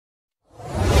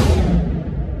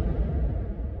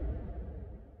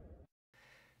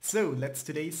So let's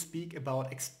today speak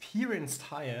about experienced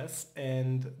hires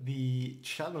and the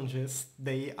challenges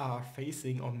they are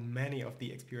facing, or many of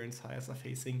the experienced hires are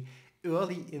facing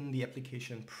early in the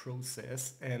application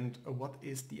process, and what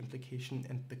is the implication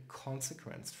and the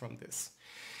consequence from this.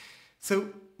 So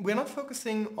we're not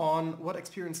focusing on what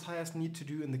experienced hires need to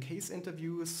do in the case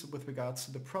interviews with regards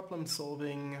to the problem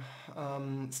solving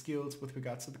skills, with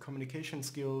regards to the communication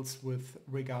skills, with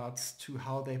regards to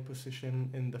how they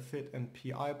position in the fit and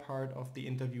PI part of the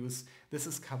interviews. This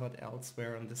is covered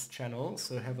elsewhere on this channel,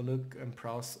 so have a look and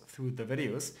browse through the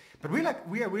videos. But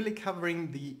we are really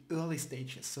covering the early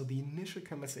stages, so the initial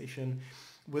conversation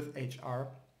with HR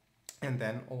and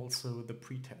then also the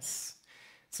pre-tests.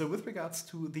 So with regards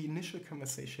to the initial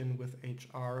conversation with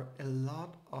HR, a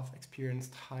lot of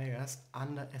experienced hires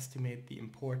underestimate the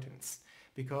importance,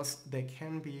 because there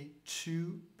can be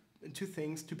two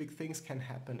big things can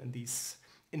happen in these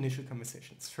initial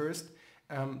conversations. First,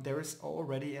 there is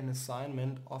already an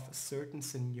assignment of a certain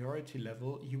seniority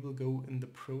level you will go in the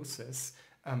process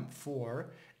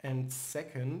for. And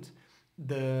second,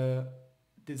 the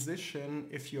decision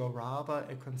if you're rather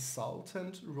a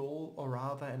consultant role or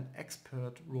rather an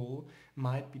expert role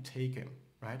might be taken,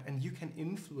 right? And you can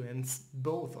influence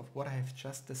both of what I have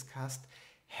just discussed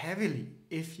heavily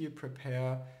if you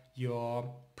prepare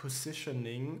your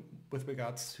positioning with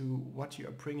regards to what you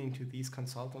are bringing to these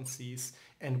consultancies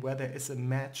and where there is a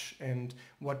match and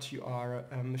what you are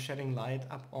shedding light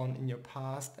up on in your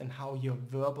past and how you're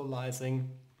verbalizing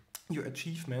your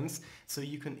achievements, so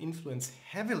you can influence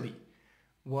heavily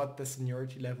what the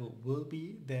seniority level will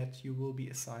be that you will be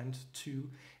assigned to,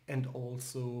 and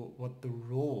also what the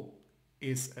role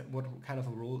is, what kind of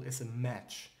a role is a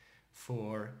match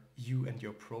for you and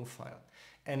your profile.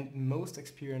 And most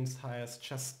experienced hires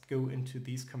just go into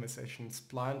these conversations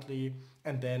blindly,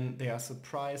 and then they are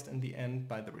surprised in the end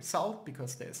by the result,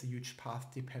 because there's a huge path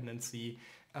dependency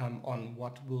on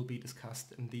what will be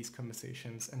discussed in these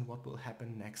conversations and what will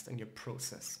happen next in your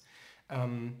process.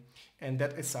 And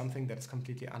that is something that is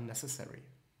completely unnecessary,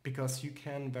 because you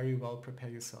can very well prepare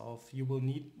yourself.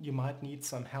 You might need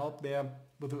some help there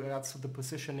with regards to the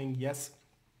positioning, yes,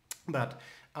 but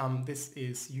this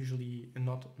is usually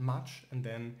not much, and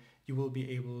then you will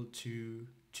be able to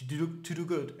do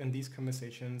good in these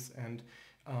conversations and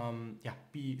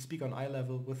speak on eye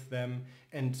level with them,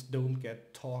 and don't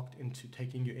get talked into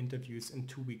taking your interviews in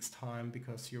 2 weeks' time,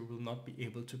 because you will not be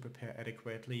able to prepare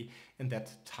adequately in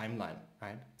that timeline,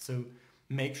 right? So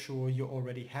make sure you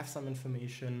already have some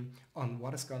information on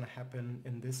what is going to happen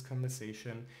in this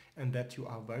conversation, and that you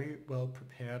are very well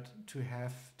prepared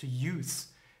to use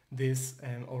this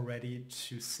and already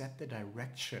to set the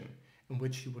direction in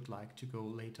which you would like to go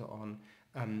later on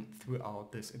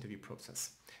throughout this interview process.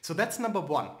 So that's number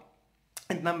one.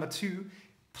 And number two,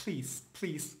 please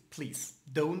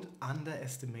don't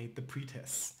underestimate the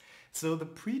pre-tests. So the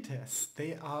pre-tests,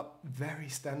 they are very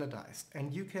standardized,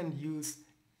 and you can use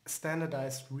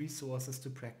standardized resources to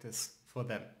practice for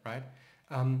them, right?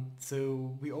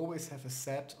 So we always have a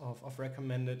set of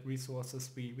recommended resources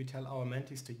we tell our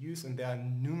mentees to use, and there are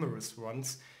numerous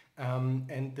ones.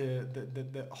 And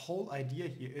the whole idea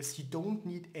here is you don't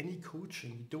need any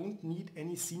coaching, you don't need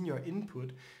any senior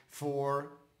input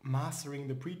for mastering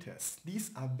the pre-tests. These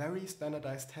are very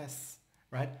standardized tests,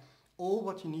 right? All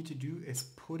what you need to do is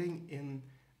putting in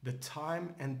the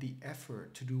time and the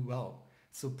effort to do well.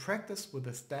 So practice with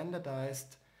a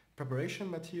standardized preparation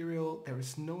material. There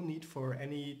is no need for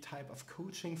any type of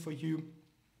coaching for you,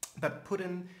 but put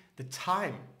in the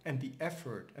time and the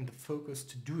effort and the focus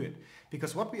to do it.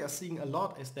 Because what we are seeing a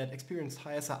lot is that experienced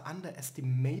hires are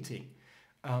underestimating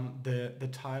the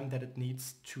time that it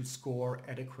needs to score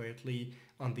adequately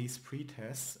on these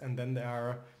pre-tests, and then they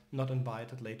are not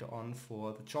invited later on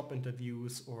for the job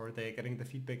interviews, or they're getting the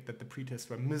feedback that the pre-tests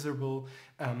were miserable.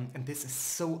 And this is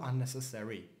so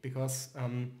unnecessary, because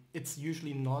it's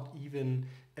usually not even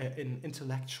in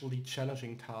intellectually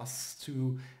challenging tasks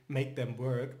to make them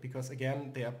work, because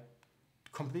again, they are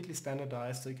completely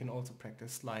standardized, so you can also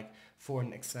practice like for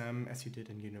an exam as you did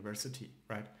in university,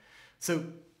 right? So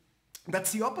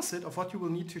that's the opposite of what you will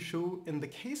need to show in the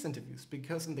case interviews,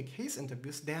 because in the case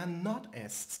interviews they are not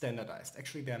as standardized.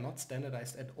 Actually, they are not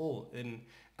standardized at all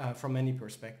from many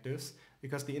perspectives,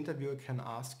 because the interviewer can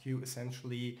ask you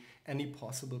essentially any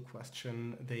possible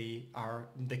question they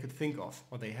could think of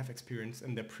or they have experienced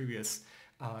in their previous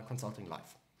consulting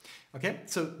life. Okay,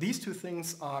 so these two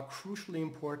things are crucially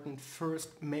important.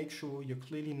 First, make sure you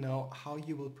clearly know how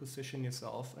you will position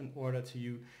yourself in order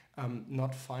to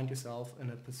not find yourself in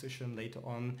a position later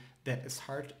on that is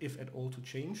hard, if at all, to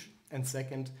change. And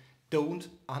second, don't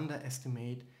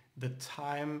underestimate the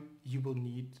time you will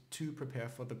need to prepare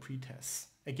for the pre-tests.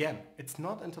 Again, it's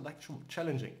not intellectually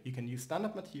challenging. You can use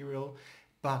standard material,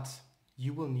 but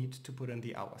you will need to put in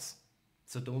the hours.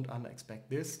 So don't under-expect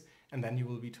this, and then you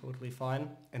will be totally fine.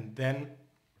 And then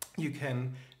you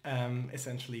can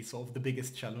essentially solve the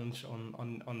biggest challenge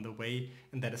on the way,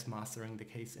 and that is mastering the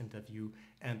case interview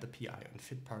and the PI and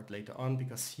fit part later on,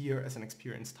 because here as an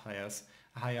experienced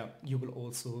hire, you will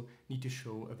also need to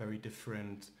show a very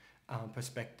different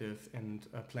perspective and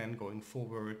plan going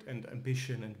forward, and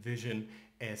ambition and vision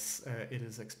as it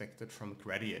is expected from a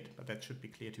graduate. But that should be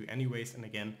clear to you anyways. And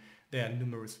again, there are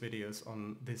numerous videos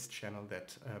on this channel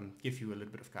that give you a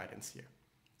little bit of guidance here.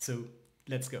 So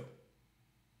let's go.